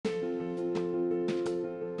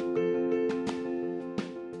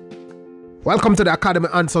Welcome to the Academy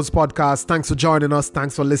Answers podcast. Thanks for joining us.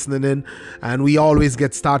 Thanks for listening in. And we always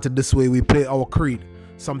get started this way. We play our creed,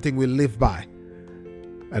 something we live by.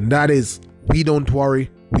 And that is, we don't worry,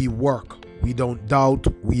 we work. We don't doubt,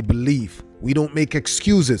 we believe. We don't make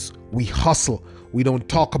excuses, we hustle. We don't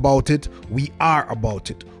talk about it, we are about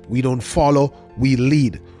it. We don't follow, we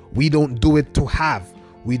lead. We don't do it to have,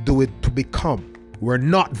 we do it to become. We're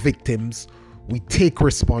not victims, we take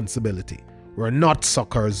responsibility. We're not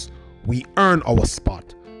suckers, we earn our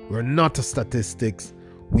spot. We're not a statistics.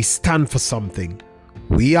 We stand for something.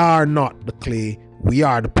 We are not the clay. We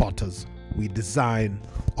are the potters. We design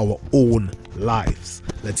our own lives.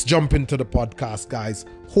 Let's jump into the podcast, guys.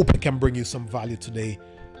 Hope it can bring you some value today.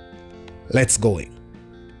 Let's go in.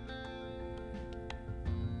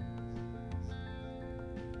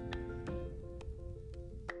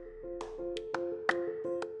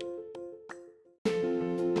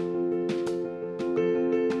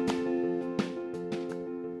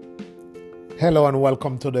 Hello and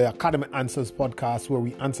welcome to the Academy Answers podcast, where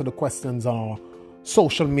we answer the questions on our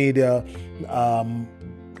social media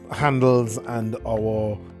handles and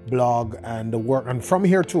our blog and the work, and from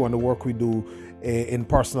here too, and the work we do in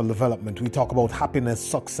personal development. We talk about happiness,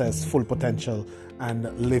 success, full potential, and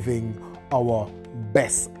living our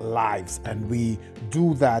best lives. And we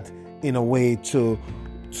do that in a way to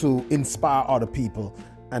inspire other people.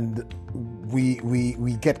 And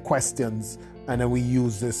we get questions, and then we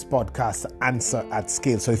use this podcast to answer at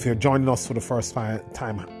scale. So if you're joining us for the first time,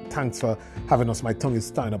 thanks for having us. My tongue is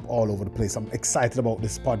tying up all over the place. I'm excited about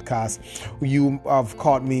this podcast. You have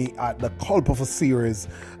caught me at the cult of a series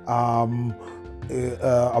on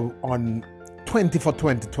 20 for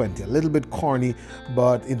 2020. A little bit corny,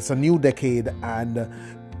 but it's a new decade, and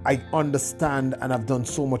I understand, and I've done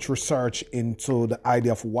so much research into the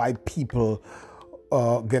idea of why people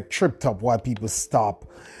get tripped up, why people stop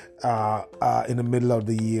in the middle of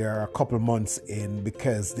the year, a couple months in,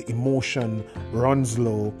 because the emotion runs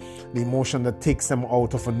low, the emotion that takes them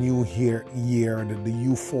out of a new year, the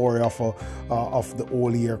euphoria of the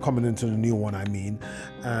old year coming into the new one,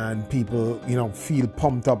 and people, feel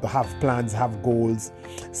pumped up, have plans, have goals,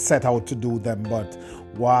 set out to do them, but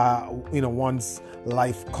once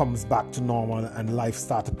life comes back to normal and life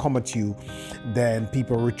starts to come at you, then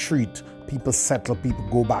people retreat, people settle, people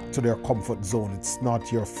go back to their comfort zone. It's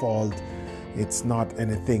not your fault. It's not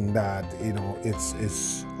anything that,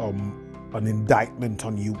 it's an indictment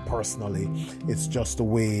on you personally. It's just the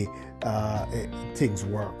way things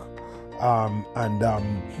work.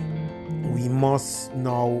 We must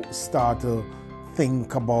now start to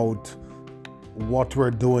think about what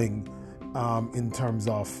we're doing in terms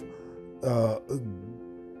of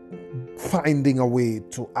finding a way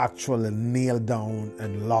to actually nail down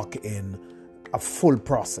and lock in a full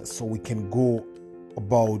process so we can go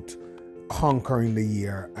about conquering the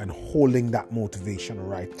year and holding that motivation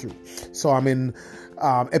right through. So I'm in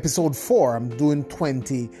episode 4. I'm doing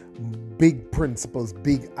 20 big principles,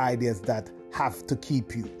 big ideas that have to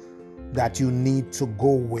keep you, that you need to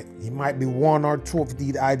go with. It might be one or two of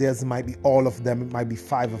these ideas, it might be all of them, it might be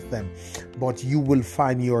 5 of them, but you will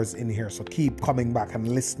find yours in here. So keep coming back and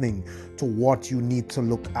listening to what you need to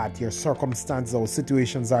look at. Your circumstances or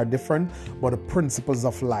situations are different, but the principles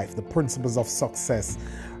of life, the principles of success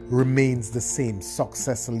remains the same.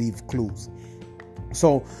 Success leaves clues.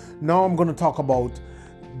 So now I'm going to talk about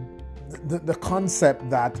the concept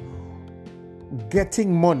that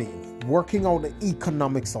getting money, working out the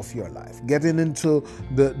economics of your life, getting into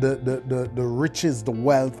the riches, the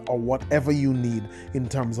wealth, or whatever you need in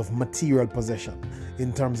terms of material possession,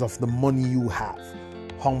 in terms of the money you have,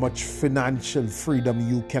 how much financial freedom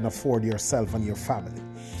you can afford yourself and your family.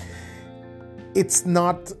 It's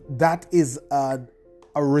not, that is a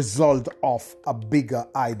result of a bigger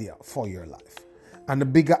idea for your life. And the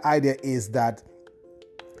bigger idea is that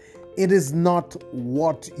it is not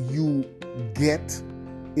what you get,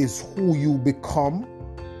 is who you become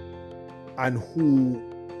and who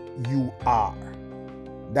you are.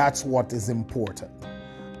 That's what is important.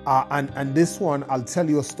 And this one, I'll tell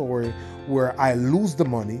you a story where I lose the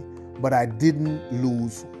money, but I didn't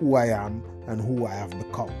lose who I am and who I have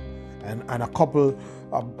become. And a couple,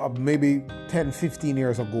 maybe 10, 15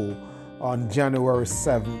 years ago, on January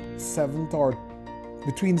 7th or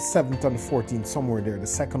between 7th and 14th, somewhere there, the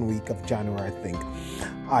second week of January, I think,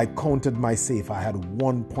 I counted my safe. I had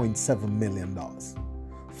 $1.7 million.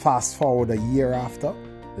 Fast forward a year after,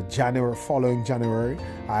 the following January,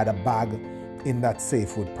 I had a bag in that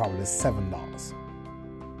safe with probably $7.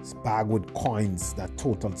 This bag with coins that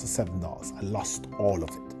totaled to $7. I lost all of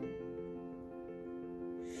it.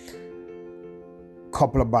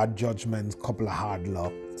 Couple of bad judgments, couple of hard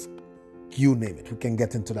luck, you name it. We can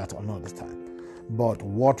get into that another time. But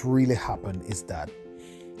what really happened is that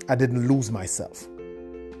I didn't lose myself.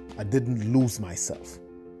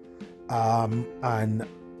 And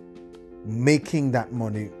making that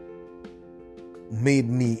money made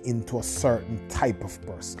me into a certain type of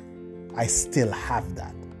person. I still have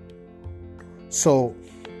that. So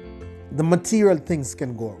the material things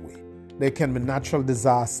can go away. There can be natural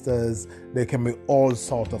disasters. There can be all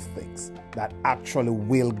sorts of things that actually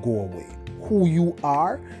will go away. Who you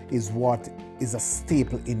are is what is a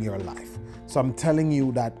staple in your life. So I'm telling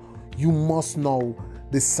you that you must now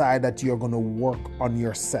decide that you're going to work on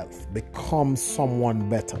yourself, become someone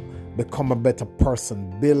better, become a better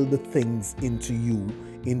person, build the things into you,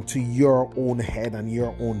 into your own head and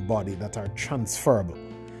your own body that are transferable.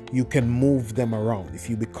 You can move them around. If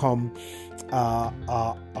you become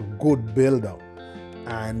a good builder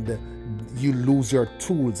and you lose your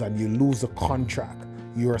tools and you lose a contract,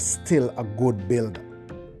 you're still a good builder.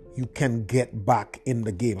 You can get back in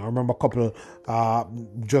the game. I remember a couple,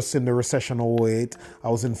 just in the recession of 2008, I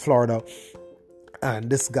was in Florida, and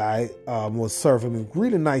this guy was serving me,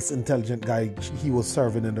 really nice, intelligent guy. He was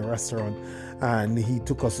serving in the restaurant, and he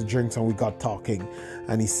took us to drinks and we got talking.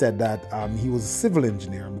 And he said that he was a civil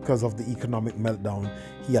engineer, and because of the economic meltdown,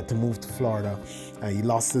 he had to move to Florida. He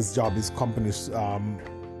lost his job, his company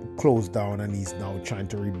closed down, and he's now trying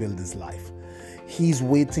to rebuild his life. He's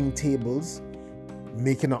waiting tables,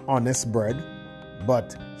 making an honest bread,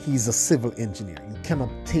 but he's a civil engineer. You cannot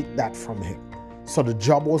take that from him. So the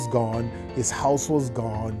job was gone, his house was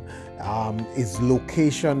gone, his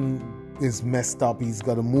location is messed up. He's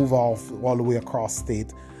got to move off all the way across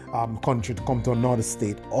country to come to another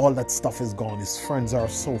state. All that stuff is gone. His friends are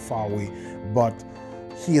so far away, but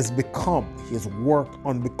he has worked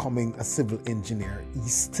on becoming a civil engineer. He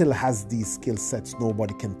still has these skill sets.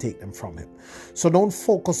 Nobody can take them from him. So don't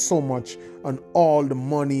focus so much on all the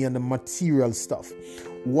money and the material stuff.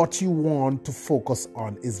 What you want to focus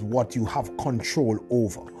on is what you have control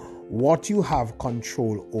over. What you have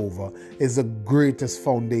control over is the greatest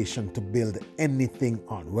foundation to build anything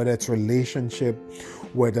on, whether it's relationship,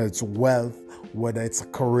 whether it's wealth, whether it's a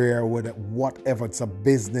career, whatever, it's a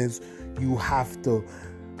business. You have to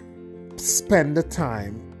spend the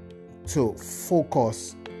time to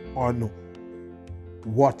focus on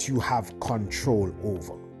what you have control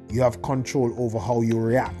over. You have control over how you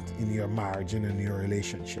react in your marriage and in your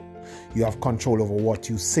relationship. You have control over what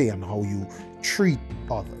you say and how you treat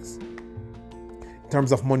others. In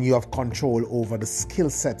terms of money, you have control over the skill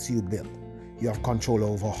sets you build. You have control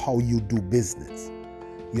over how you do business.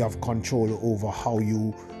 You have control over how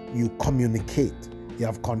you communicate. You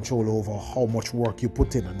have control over how much work you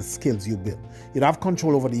put in and the skills you build. You don't have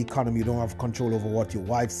control over the economy. You don't have control over what your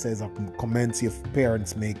wife says or comments your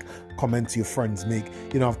parents make, comments your friends make.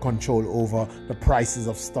 You don't have control over the prices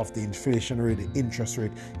of stuff, the inflation rate, the interest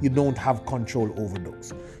rate. You don't have control over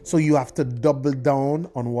those. So you have to double down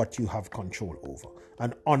on what you have control over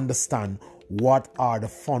and understand what are the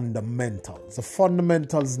fundamentals. The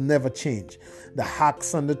fundamentals never change. The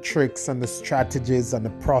hacks and the tricks and the strategies and the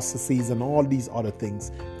processes and all these other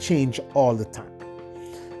things change all the time.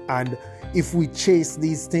 And if we chase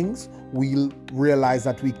these things, we'll realize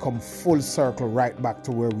that we come full circle right back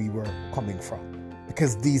to where we were coming from.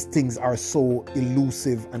 Because these things are so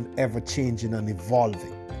elusive and ever-changing and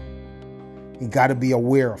evolving. You got to be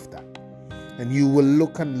aware of that. And you will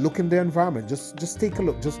look in the environment. Just take a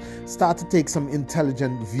look. Just start to take some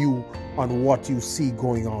intelligent view on what you see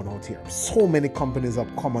going on out here. So many companies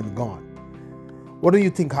have come and gone. What do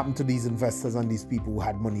you think happened to these investors and these people who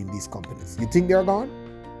had money in these companies? You think they're gone?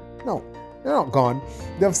 No, they're not gone.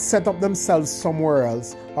 They've set up themselves somewhere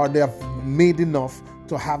else, or they have made enough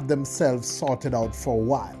to have themselves sorted out for a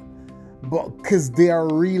while. But because they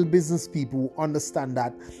are real business people who understand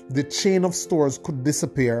that the chain of stores could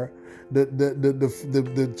disappear,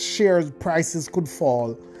 the shares prices could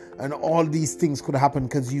fall, and all these things could happen,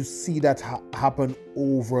 because you see that happen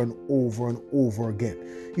over and over and over again.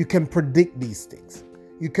 You can predict these things.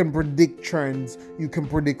 You can predict trends. You can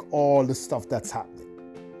predict all the stuff that's happening.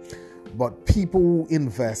 But people who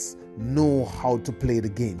invest know how to play the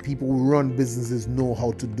game. People who run businesses know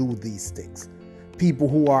how to do these things. People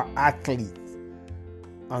who are athletes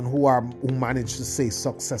and who manage to stay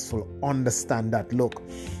successful understand that, look,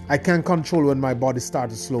 I can't control when my body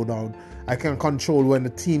starts to slow down. I can control when the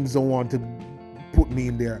teams don't want to put me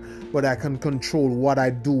in there, but I can control what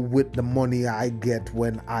I do with the money I get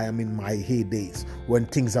when I am in my heydays, when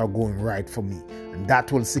things are going right for me, and that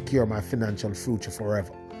will secure my financial future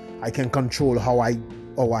forever. I can control how I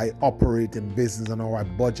operate in business and how I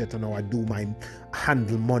budget and how I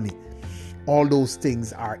handle money. All those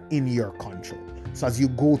things are in your control. So as you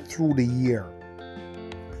go through the year,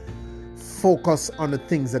 focus on the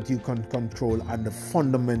things that you can control and the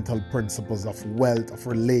fundamental principles of wealth, of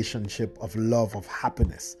relationship, of love, of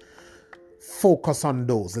happiness. Focus on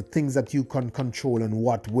those, the things that you can control and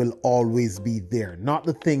what will always be there, not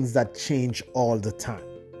the things that change all the time.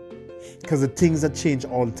 Because the things that change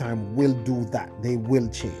all the time will do that. They will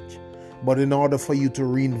change. But in order for you to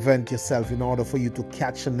reinvent yourself, in order for you to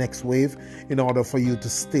catch the next wave, in order for you to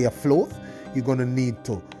stay afloat, you're going to need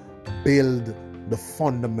to build the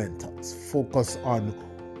fundamentals. Focus on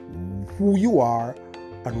who you are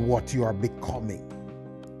and what you are becoming.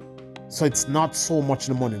 So it's not so much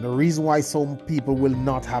the money. The reason why some people will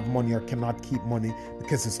not have money or cannot keep money,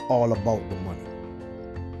 because it's all about the money.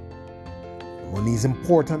 Money is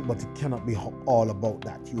important, but it cannot be all about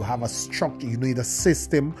that. You have a structure. You need a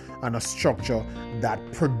system and a structure that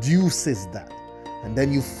produces that. And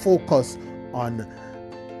then you focus on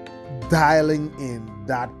dialing in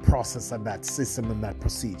that process and that system and that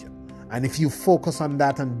procedure. And if you focus on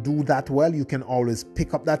that and do that well, you can always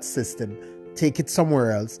pick up that system, take it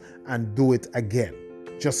somewhere else, and do it again,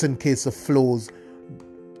 just in case the flows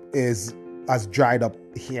has dried up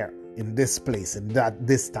here in this place, in that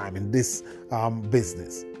this time, in this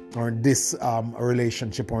business, or in this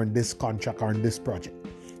relationship, or in this contract, or in this project.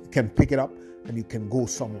 You can pick it up and you can go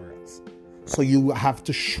somewhere else. So you have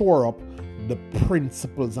to shore up the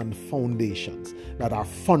principles and foundations that are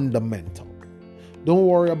fundamental. Don't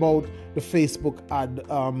worry about the Facebook ad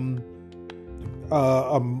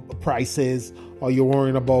prices, or you're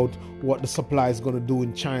worrying about what the supply is going to do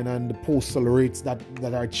in China and the postal rates that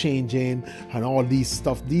are changing and all these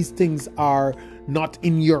stuff. These things are not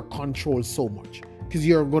in your control so much, because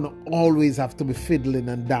you're going to always have to be fiddling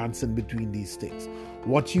and dancing between these things.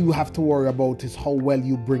 What you have to worry about is how well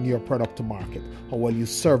you bring your product to market, how well you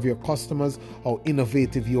serve your customers, how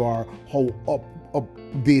innovative you are, how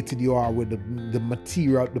updated you are with the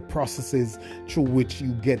material, the processes through which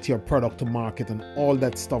you get your product to market, and all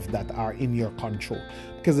that stuff that are in your control.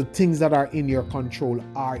 Because the things that are in your control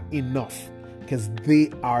are enough, because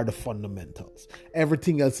they are the fundamentals.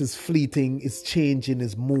 Everything else is fleeting, is changing,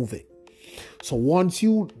 is moving. So once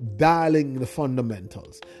you dialing the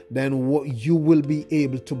fundamentals, then what you will be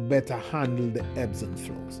able to better handle the ebbs and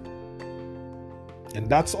flows. And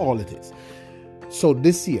that's all it is. So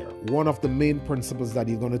this year, one of the main principles that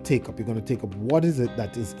you're going to take up, what is it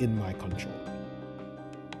that is in my control?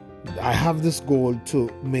 I have this goal to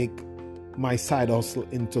make my side hustle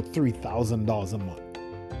into $3,000 a month.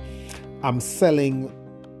 I'm selling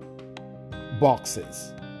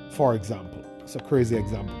boxes, for example. It's a crazy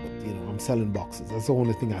example, but I'm selling boxes. That's the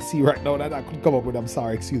only thing I see right now that I could come up with. I'm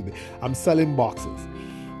sorry, excuse me. I'm selling boxes.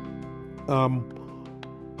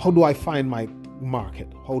 How do I find my market?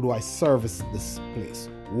 How do I service this place?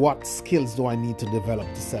 What skills do I need to develop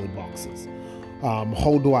to sell boxes?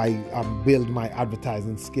 How do I build my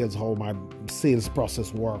advertising skills? How my sales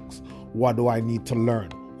process works? What do I need to learn?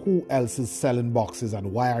 Who else is selling boxes,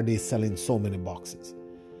 and why are they selling so many boxes?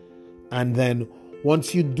 And then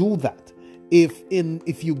once you do that,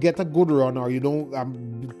 if you get a good run, or you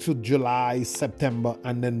don't to July, September,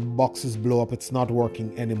 and then boxes blow up, it's not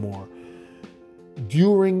working anymore.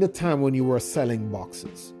 During the time when you were selling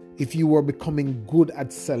boxes, if you were becoming good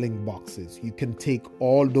at selling boxes, you can take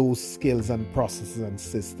all those skills and processes and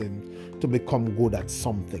systems to become good at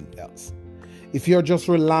something else. If you're just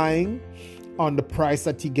relying on the price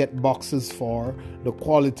that you get boxes for, the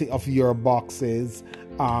quality of your boxes,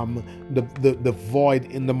 the void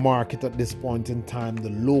in the market at this point in time, the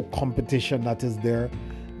low competition that is there,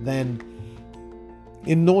 then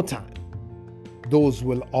in no time, those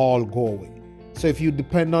will all go away. So if you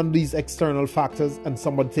depend on these external factors and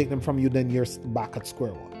somebody take them from you, then you're back at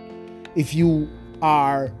square one. If you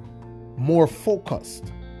are more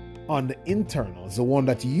focused on the internals, the one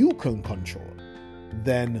that you can control,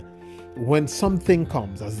 then when something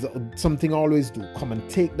comes, as something always do, come and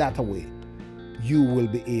take that away, you will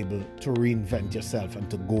be able to reinvent yourself and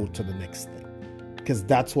to go to the next thing. Because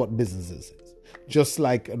that's what business is. Just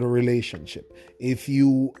like the relationship. If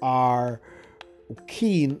you are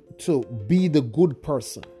keen to be the good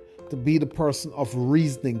person, to be the person of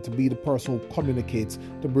reasoning, to be the person who communicates,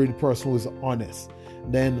 to be the person who is honest,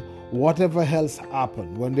 then whatever else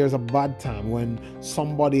happens, when there's a bad time, when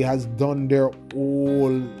somebody has done their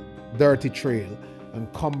whole dirty trail,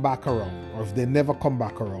 and come back around, or if they never come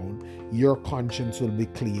back around, your conscience will be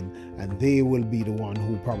clean, and they will be the one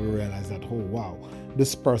who probably realize that, oh wow,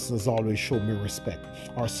 this person has always shown me respect.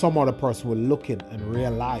 Or some other person will look in and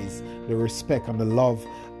realize the respect and the love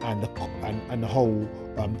and how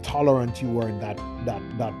tolerant you were in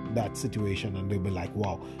that situation, and they'll be like,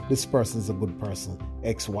 wow, this person is a good person,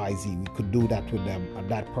 XYZ, we could do that with them, and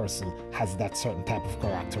that person has that certain type of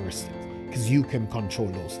characteristics. Because you can control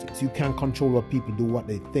those things. You can't control what people do, what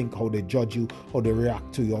they think, how they judge you, how they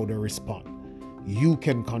react to you, how they respond. You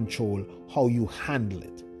can control how you handle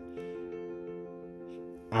it.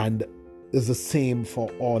 And it's the same for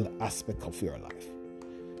all aspects of your life.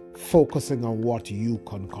 Focusing on what you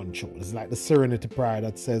can control. It's like the Serenity Prayer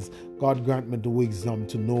that says, God grant me the wisdom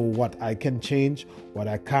to know what I can change, what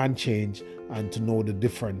I can't change, and to know the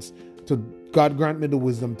difference. God grant me the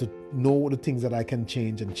wisdom to know the things that I can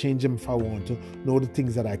change and change them if I want to, know the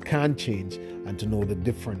things that I can't change, and to know the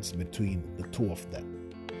difference between the two of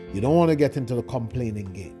them. You don't want to get into the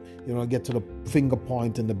complaining game. You don't get to the finger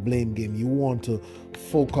point and the blame game. You want to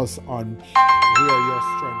focus on where your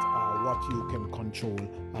strengths are, what you can control,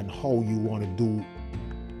 and how you want to do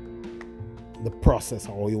the process,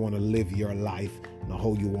 how you want to live your life, and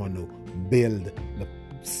how you want to build the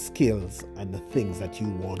skills and the things that you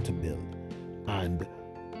want to build. And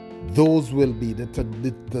those will be the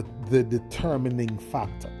determining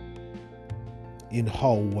factor in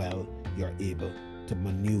how well you're able to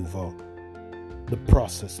maneuver the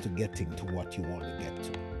process to getting to what you want to get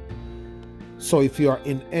to. So if you are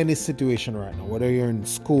in any situation right now, whether you're in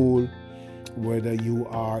school, whether you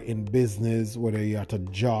are in business, whether you're at a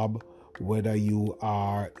job, whether you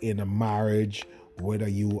are in a marriage, whether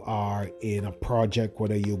you are in a project,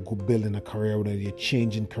 whether you're building a career, whether you're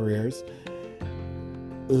changing careers,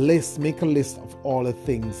 make a list of all the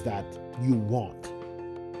things that you want.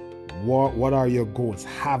 What are your goals?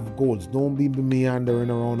 Have goals. Don't be meandering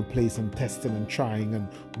around the place and testing and trying and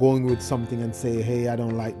going with something and say, hey, I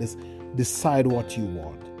don't like this. Decide what you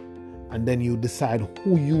want. And then you decide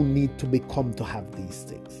who you need to become to have these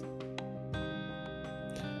things.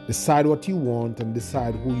 Decide what you want and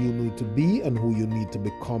decide who you need to be and who you need to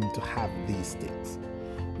become to have these things.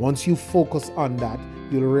 Once you focus on that,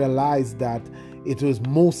 you'll realize that it was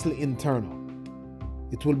mostly internal.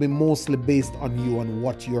 It will be mostly based on you and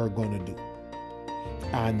what you're going to do.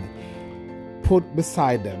 And put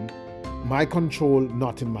beside them, my control,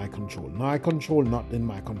 not in my control. My control, not in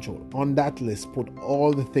my control. On that list, put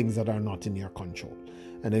all the things that are not in your control.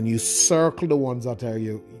 And then you circle the ones that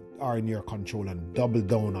are in your control and double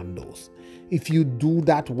down on those. If you do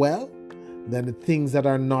that well, then the things that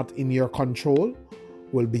are not in your control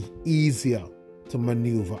will be easier to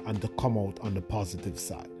maneuver and to come out on the positive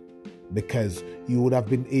side, because you would have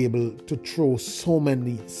been able to throw so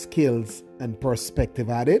many skills and perspective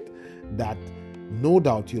at it that no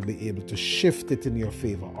doubt you'll be able to shift it in your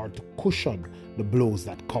favor, or to cushion the blows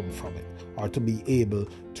that come from it, or to be able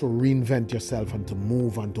to reinvent yourself and to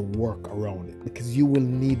move and to work around it, because you will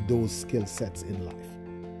need those skill sets in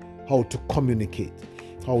life. How to communicate,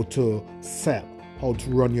 how to sell, how to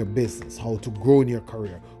run your business, how to grow in your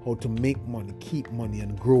career, how to make money, keep money,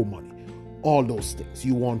 and grow money. All those things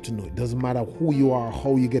you want to know. It doesn't matter who you are,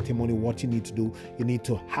 how you get your money, what you need to do. You need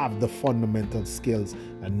to have the fundamental skills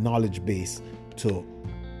and knowledge base to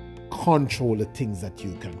control the things that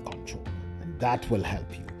you can control. And that will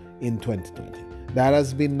help you in 2020. That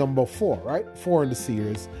has been number 4, right? 4 in the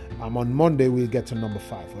series. On Monday, we'll get to number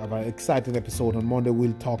 5. We have an exciting episode. On Monday,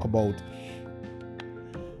 we'll talk about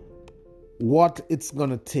what it's going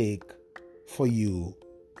to take for you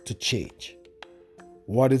to change.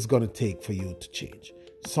 What it's going to take for you to change.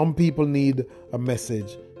 Some people need a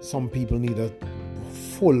message. Some people need a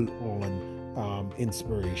full-on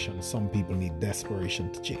inspiration. Some people need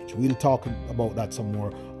desperation to change. We'll talk about that some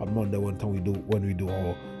more on Monday when we do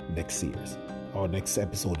our next series, our next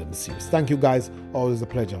episode in the series. Thank you guys. Always a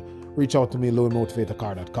pleasure. Reach out to me,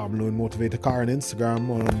 LowenMotivatorCar.com, LowenMotivatorCar on Instagram,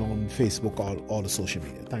 on Facebook, all the social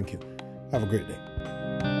media. Thank you. Have a great day.